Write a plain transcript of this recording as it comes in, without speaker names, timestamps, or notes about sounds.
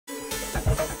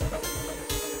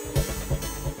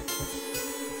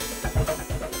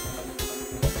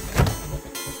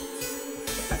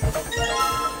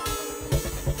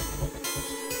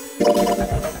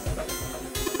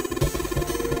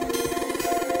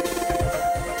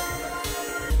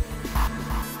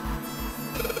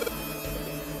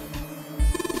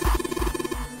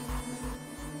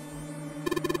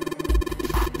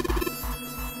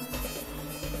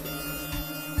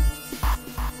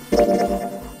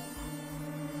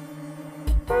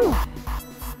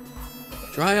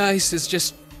Dry ice is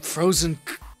just frozen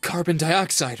carbon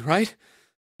dioxide, right?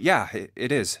 Yeah,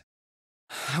 it is.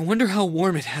 I wonder how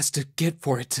warm it has to get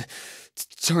for it to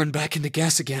turn back into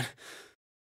gas again.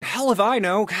 Hell if I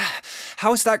know.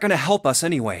 How is that gonna help us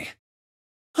anyway?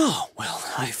 Oh, well,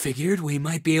 I figured we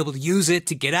might be able to use it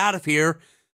to get out of here.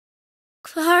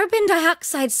 Carbon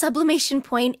dioxide sublimation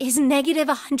point is negative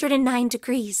 109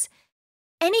 degrees.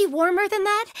 Any warmer than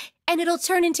that, and it'll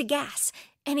turn into gas.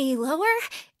 Any lower,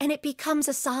 and it becomes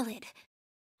a solid.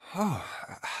 Oh,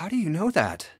 how do you know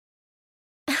that?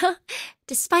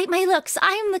 Despite my looks,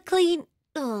 I'm the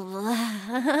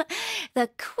the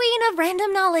queen of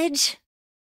random knowledge.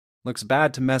 Looks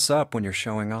bad to mess up when you're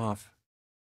showing off.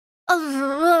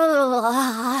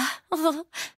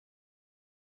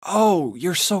 Oh,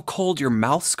 you're so cold your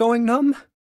mouth's going numb?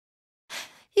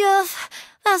 Yes,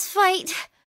 that's right.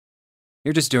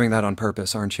 You're just doing that on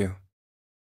purpose, aren't you?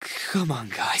 Come on,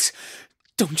 guys.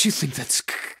 Don't you think that's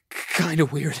kind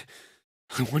of weird?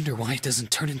 I wonder why it doesn't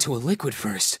turn into a liquid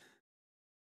first.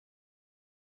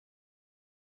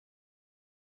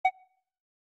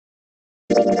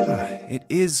 It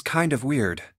is kind of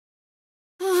weird.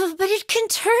 But it can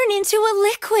turn into a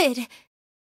liquid.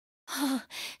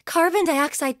 Carbon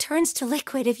dioxide turns to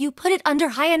liquid if you put it under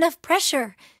high enough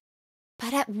pressure.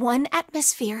 But at 1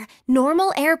 atmosphere,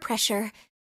 normal air pressure...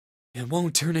 It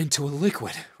won't turn into a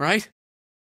liquid, right?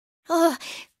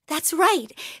 That's right.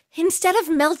 Instead of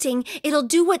melting, it'll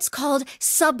do what's called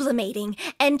sublimating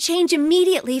and change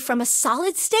immediately from a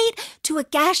solid state to a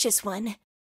gaseous one.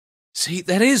 See,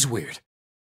 that is weird.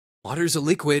 Water's a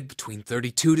liquid between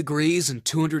 32 degrees and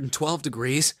 212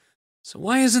 degrees. So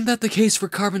why isn't that the case for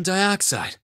carbon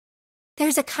dioxide?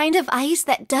 There's a kind of ice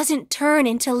that doesn't turn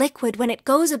into liquid when it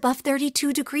goes above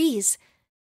 32 degrees.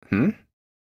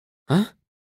 Huh?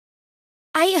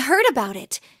 I heard about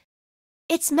it.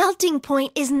 Its melting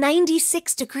point is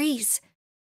 96 degrees.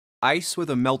 Ice with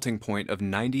a melting point of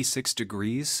 96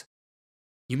 degrees?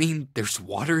 You mean there's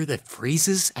water that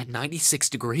freezes at 96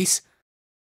 degrees?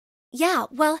 Yeah,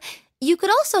 well, you could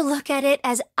also look at it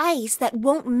as ice that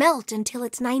won't melt until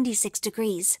it's 96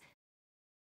 degrees.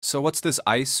 So what's this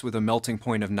ice with a melting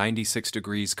point of 96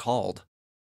 degrees called?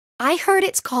 I heard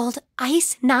it's called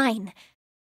Ice 9.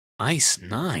 Ice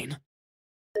 9?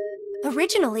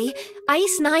 Originally,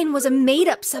 Ice 9 was a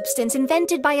made-up substance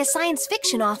invented by a science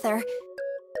fiction author.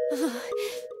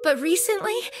 But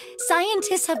recently,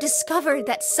 scientists have discovered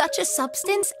that such a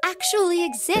substance actually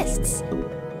exists.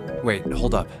 Wait,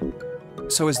 hold up.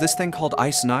 So is this thing called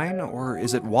Ice 9, or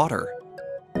is it water?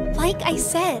 Like I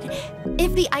said,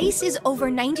 if the ice is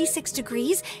over 96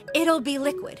 degrees, it'll be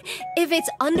liquid. If it's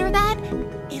under that,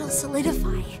 it'll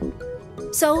solidify.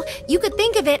 So you could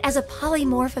think of it as a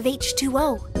polymorph of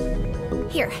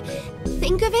H2O. Here,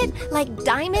 think of it like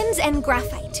diamonds and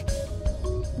graphite.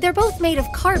 They're both made of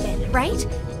carbon, right?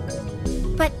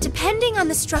 But depending on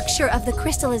the structure of the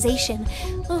crystallization,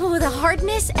 the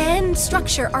hardness and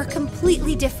structure are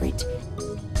completely different.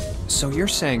 So you're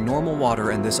saying normal water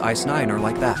and this Ice 9 are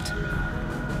like that?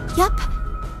 Yup.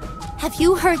 Have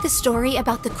you heard the story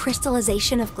about the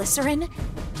crystallization of glycerin?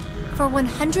 For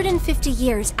 150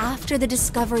 years after the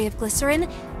discovery of glycerin,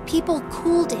 people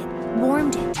cooled it,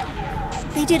 warmed it.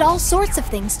 They did all sorts of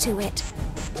things to it.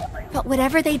 But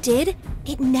whatever they did,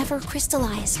 it never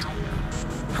crystallized.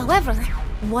 However,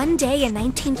 one day in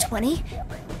 1920,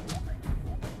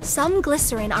 some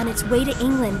glycerin on its way to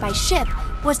England by ship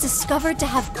was discovered to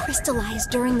have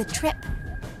crystallized during the trip.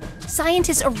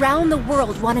 Scientists around the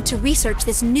world wanted to research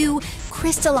this new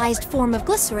crystallized form of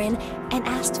glycerin and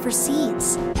asked for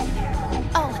seeds.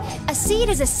 Oh, a seed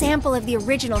is a sample of the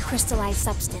original crystallized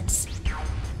substance.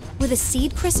 With a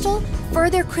seed crystal,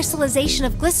 further crystallization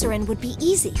of glycerin would be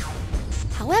easy.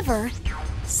 However,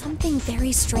 something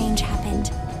very strange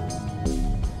happened.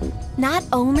 Not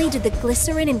only did the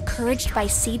glycerin encouraged by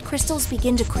seed crystals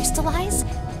begin to crystallize,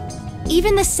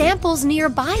 even the samples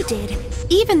nearby did,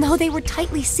 even though they were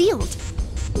tightly sealed.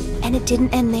 And it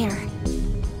didn't end there.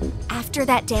 After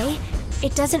that day,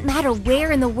 it doesn't matter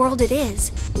where in the world it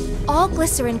is. All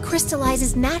glycerin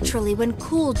crystallizes naturally when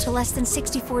cooled to less than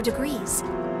 64 degrees.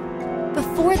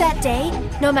 Before that day,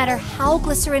 no matter how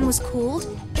glycerin was cooled,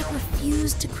 it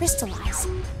refused to crystallize.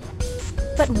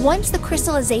 But once the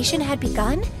crystallization had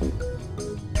begun,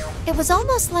 it was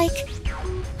almost like...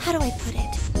 how do I put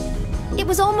it? It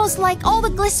was almost like all the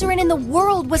glycerin in the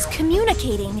world was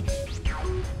communicating.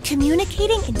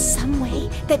 Communicating in some way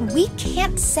that we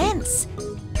can't sense.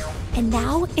 And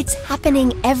now it's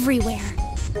happening everywhere.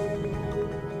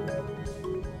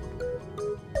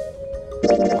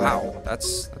 Wow,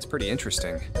 that's pretty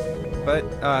interesting. But,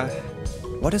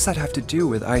 what does that have to do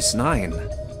with Ice 9?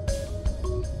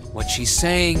 What she's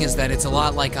saying is that it's a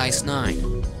lot like Ice 9.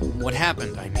 What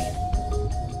happened, I mean.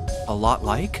 A lot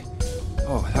like?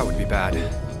 Oh, that would be bad.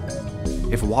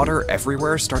 If water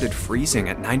everywhere started freezing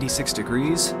at 96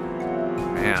 degrees,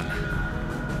 man.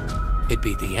 It'd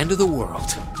be the end of the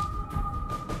world.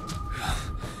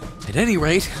 At any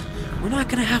rate, we're not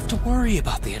gonna have to worry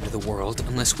about the end of the world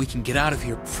unless we can get out of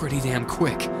here pretty damn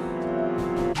quick.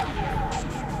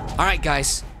 Alright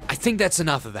guys, I think that's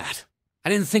enough of that. I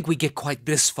didn't think we'd get quite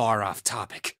this far off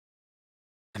topic.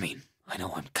 I mean, I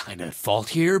know I'm kinda at fault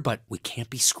here, but we can't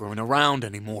be screwing around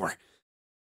anymore.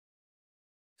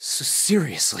 So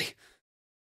seriously,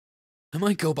 I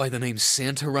might go by the name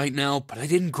Santa right now, but I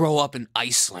didn't grow up in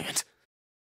Iceland.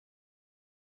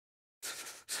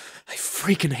 I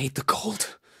freaking hate the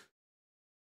cold.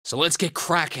 So let's get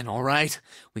cracking, alright?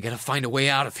 We gotta find a way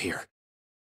out of here.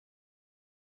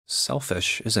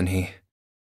 Selfish, isn't he?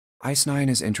 Ice 9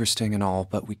 is interesting and all,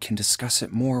 but we can discuss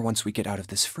it more once we get out of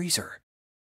this freezer.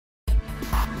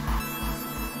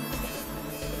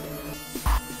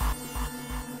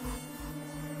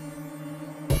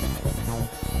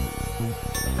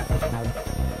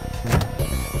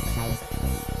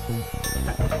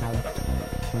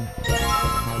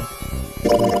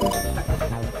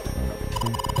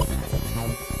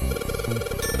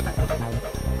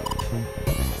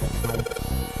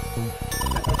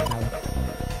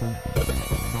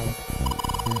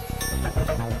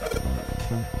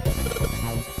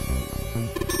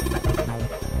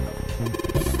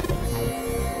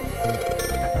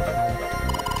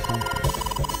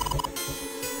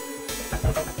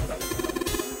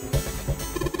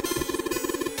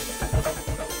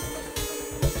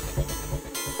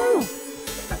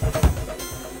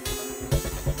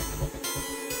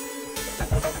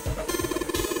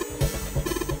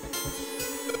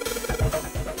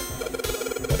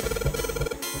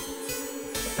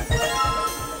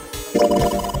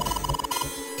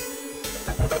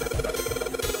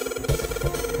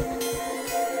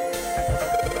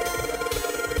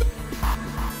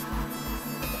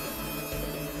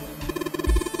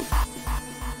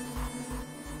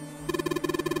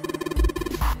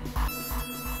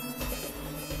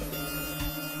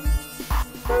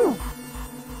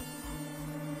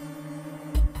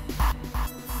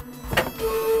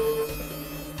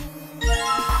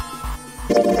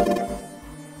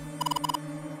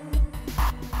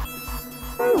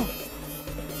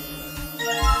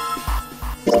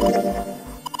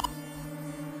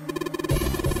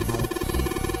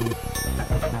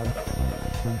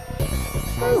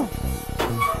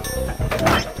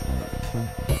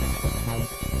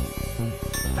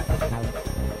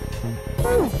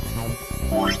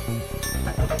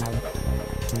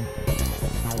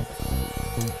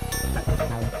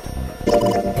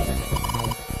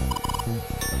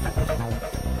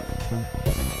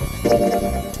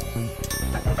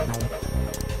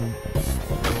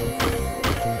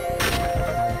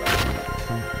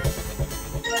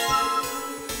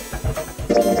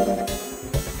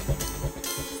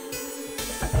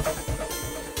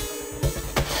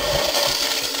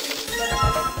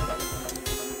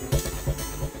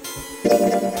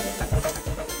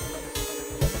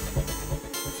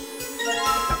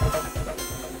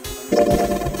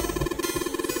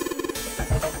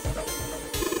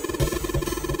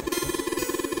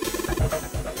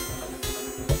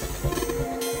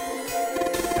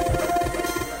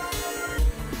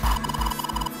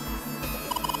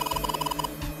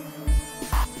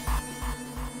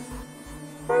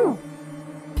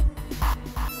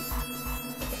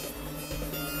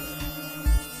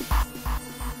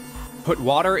 Put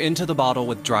water into the bottle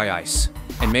with dry ice,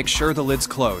 and make sure the lid's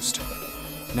closed.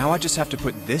 Now I just have to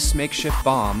put this makeshift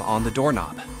bomb on the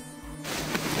doorknob.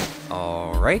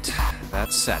 Alright,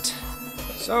 that's set.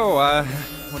 So,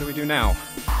 what do we do now?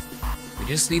 We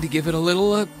just need to give it a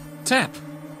little, tap.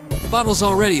 The bottle's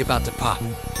already about to pop.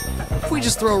 If we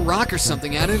just throw a rock or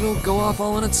something at it, it'll go off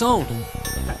all on its own.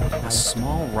 A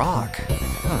small rock.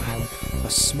 Huh.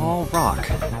 A small rock.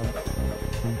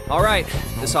 Alright,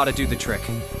 this ought to do the trick.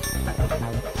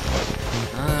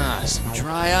 Ah, some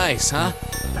dry ice, huh?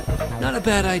 Not a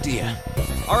bad idea.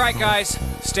 Alright guys,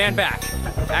 stand back.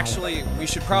 Actually, we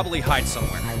should probably hide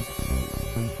somewhere.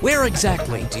 Where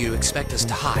exactly do you expect us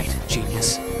to hide,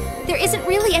 genius? There isn't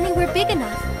really anywhere big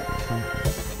enough.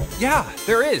 Yeah,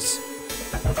 there is.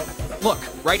 Look,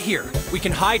 right here. We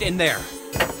can hide in there.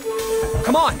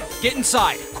 Come on, get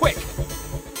inside, quick.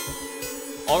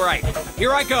 Alright,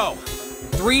 here I go.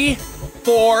 3,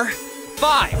 4,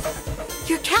 5.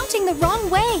 You're counting the wrong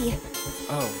way.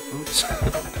 Oh, oops.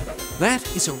 That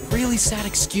is a really sad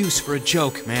excuse for a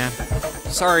joke, man.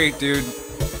 Sorry, dude.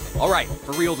 Alright,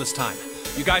 for real this time.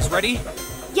 You guys ready?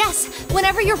 Yes,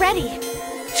 whenever you're ready.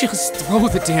 Just throw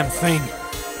the damn thing.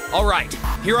 All right,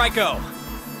 here I go.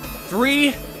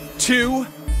 3, 2,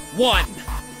 1.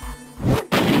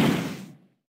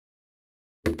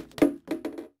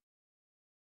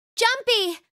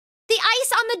 Junpei! The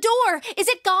ice on the door! Is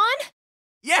it gone?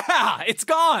 Yeah, it's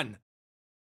gone.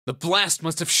 The blast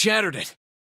must have shattered it.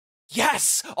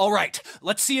 Yes! All right,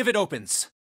 let's see if it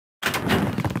opens.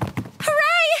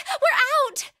 Hooray! We're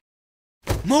out!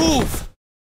 Move!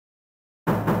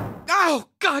 Oh,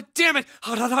 god damn it!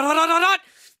 Hot, hot, hot, hot, hot, hot, hot!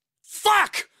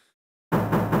 Fuck!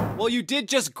 Well, you did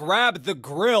just grab the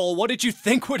grill. What did you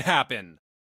think would happen?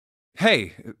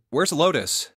 Hey, where's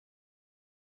Lotus?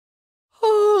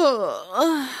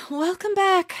 Welcome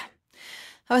back.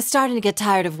 I was starting to get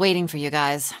tired of waiting for you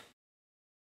guys.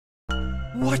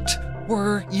 What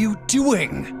were you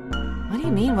doing? What do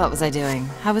you mean, what was I doing?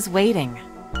 I was waiting.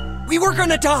 We were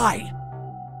gonna die!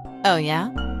 Oh, yeah?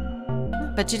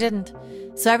 But you didn't.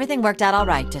 So everything worked out all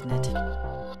right, didn't it?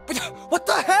 What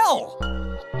the hell?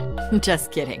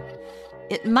 Just kidding.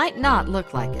 It might not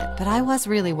look like it, but I was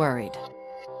really worried.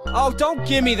 Oh, don't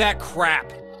give me that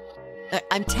crap.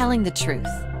 I'm telling the truth.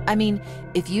 I mean,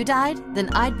 if you died, then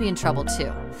I'd be in trouble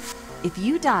too. If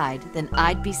you died, then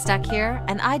I'd be stuck here,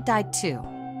 and I'd die too.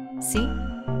 See?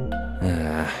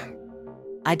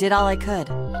 I did all I could.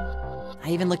 I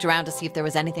even looked around to see if there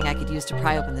was anything I could use to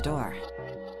pry open the door.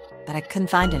 But I couldn't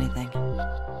find anything.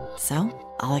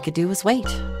 So, all I could do was wait.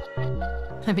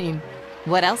 I mean,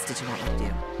 what else did you want me to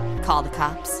do? Call the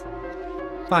cops?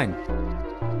 Fine.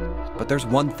 But there's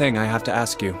one thing I have to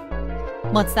ask you.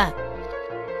 What's that?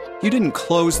 You didn't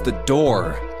close the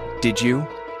door, did you?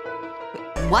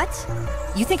 What?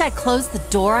 You think I closed the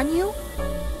door on you?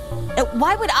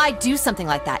 Why would I do something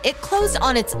like that? It closed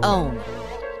on its own.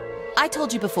 I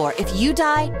told you before, if you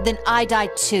die, then I die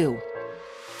too.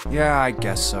 Yeah, I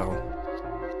guess so.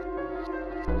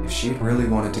 If she'd really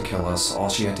wanted to kill us, all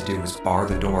she had to do was bar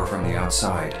the door from the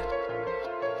outside.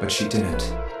 But she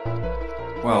didn't.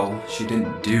 Well, she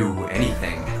didn't do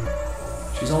anything.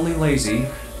 She's only lazy,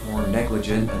 or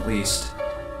negligent at least,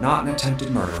 not an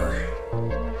attempted murderer.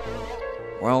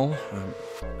 Well,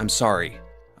 I'm sorry.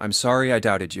 I'm sorry I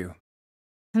doubted you.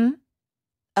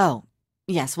 Oh,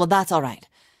 yes, well that's all right.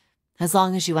 As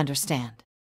long as you understand.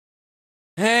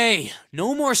 Hey,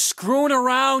 no more screwing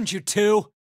around, you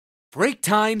two. Break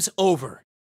time's over.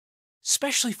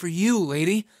 Especially for you,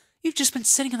 lady. You've just been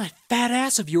sitting on that fat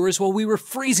ass of yours while we were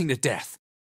freezing to death.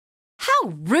 How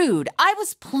rude! I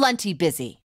was plenty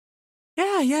busy.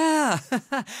 Yeah.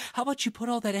 How about you put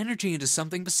all that energy into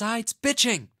something besides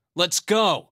bitching? Let's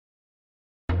go.